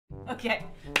Okay.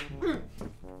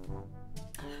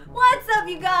 What's up,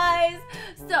 you guys?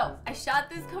 So, I shot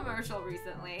this commercial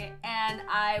recently, and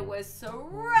I was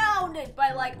surrounded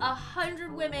by like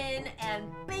 100 women and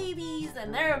babies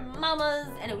and their mamas,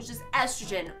 and it was just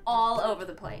estrogen all over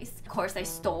the place. Of course, I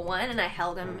stole one, and I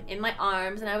held him in my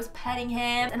arms, and I was petting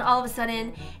him, and all of a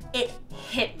sudden, it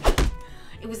hit me.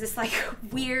 It was this like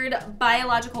weird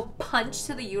biological punch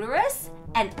to the uterus,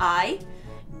 and I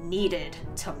needed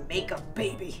to make a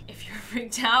baby. If you're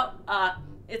freaked out,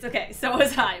 it's okay, so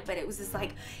was I. But it was this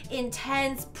like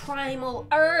intense primal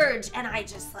urge, and I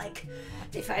just like,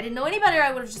 if I didn't know any better,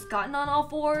 I would have just gotten on all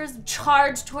fours,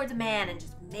 charged towards a man, and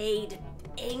just made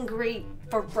angry,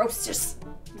 ferocious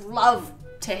love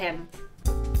to him.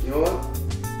 You know what?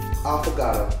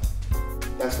 Affogato.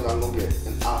 That's what I'm gonna get,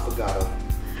 an affogato.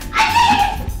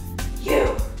 I need you!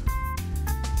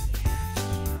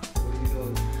 What are you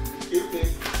doing? Cute thing.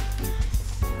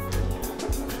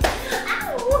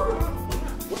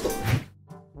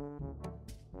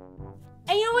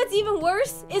 And you know what's even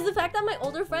worse is the fact that my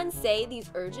older friends say these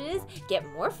urges get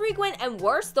more frequent and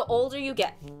worse the older you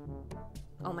get.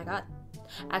 Oh my god.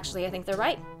 Actually, I think they're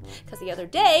right. Because the other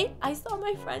day, I saw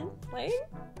my friend playing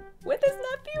with his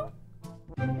nephew.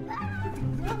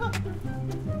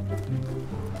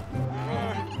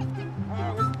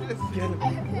 Get him.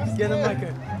 Get him,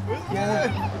 Micah. Get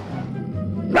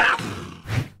him.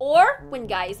 Or when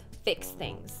guys fix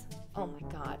things. Oh my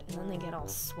god, and then they get all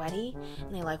sweaty,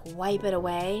 and they like wipe it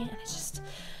away, and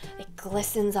it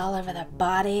glistens all over their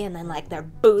body, and then like their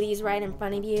booty's right in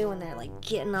front of you, and they're like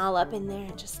getting all up in there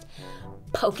and just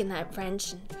poking that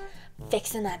wrench and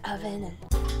fixing that oven and...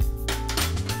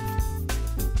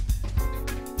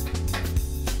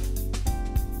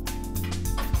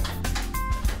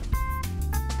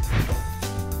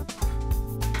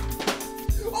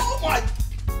 Oh my!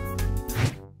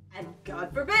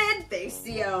 God forbid they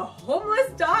see a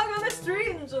homeless dog on the street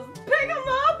and just pick him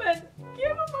up and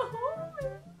give him a home and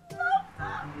love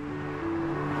them.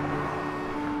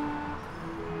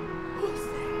 Who's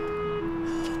that?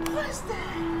 Who's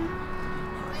that?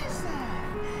 Who is that?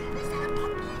 Is that a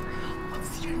puppy?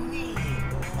 What's your name?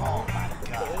 Oh my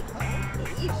god.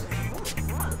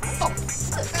 Oh,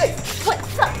 hey!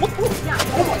 What's up? What's not?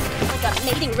 Like a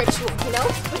mating ritual, you know?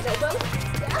 Bonobo?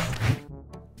 Yeah?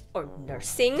 Or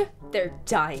nursing their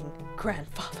dying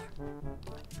grandfather.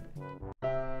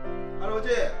 할아버지!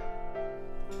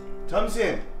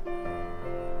 점심!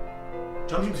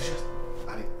 점심 드셨...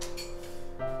 아니...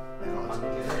 내가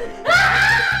어저께...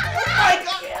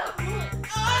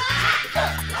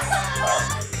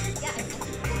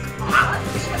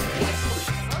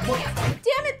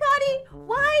 Damn it, Potty!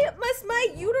 Why must my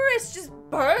uterus just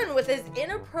burn with this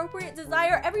inappropriate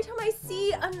desire every time I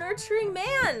see a nurturing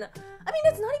man? I mean,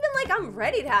 it's not even like I'm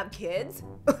ready to have kids.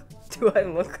 Do I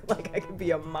look like I could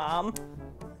be a mom?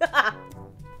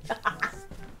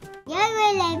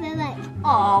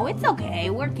 Oh, it's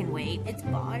okay. Work can wait. It's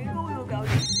fine.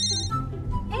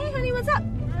 Hey, honey, what's up?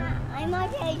 I'm a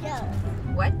potato.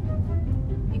 What?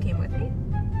 You came with me?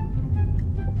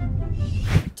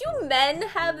 Do men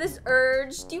have this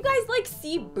urge? Do you guys like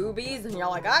see boobies and you're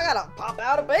like, I gotta pop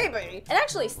out a baby? And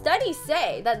actually, studies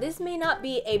say that this may not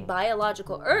be a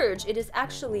biological urge, it is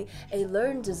actually a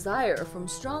learned desire from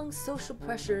strong social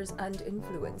pressures and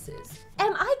influences.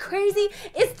 Am I crazy?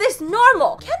 Is this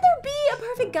normal? Can there be a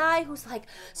perfect guy who's like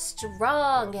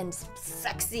strong and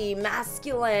sexy,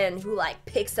 masculine, who like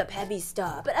picks up heavy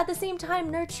stuff, but at the same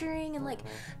time nurturing and like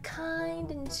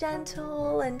kind and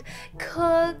gentle and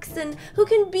cooks and who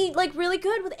can be like really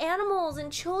good with animals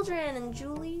and children and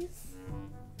Julie's?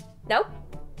 No?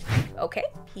 Okay,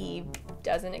 he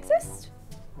doesn't exist.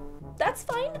 That's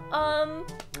fine.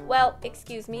 Well,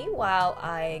 excuse me while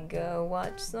I go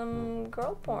watch some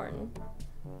girl porn.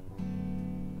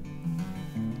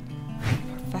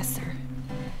 Professor.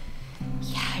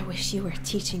 Yeah, I wish you were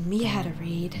teaching me how to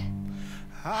read.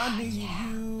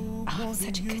 Yeah. Oh, I'm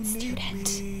such a good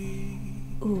student.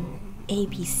 Ooh,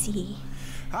 ABC.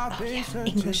 Oh yeah,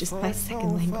 English is my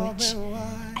second language.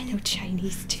 I know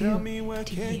Chinese too. Do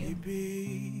you?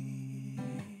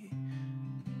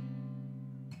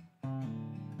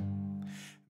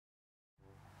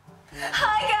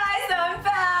 Hi guys, I'm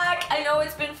back. I know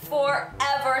it's been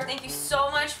forever. Thank you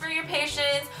so much for your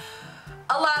patience.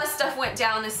 A lot of stuff went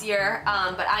down this year,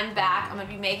 but I'm back. I'm gonna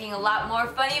be making a lot more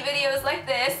funny videos like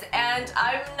this, and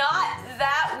I'm not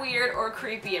that weird or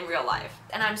creepy in real life.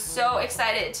 And I'm so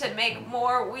excited to make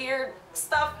more weird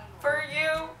stuff for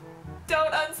you.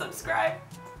 Don't unsubscribe.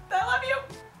 I love you.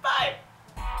 Bye.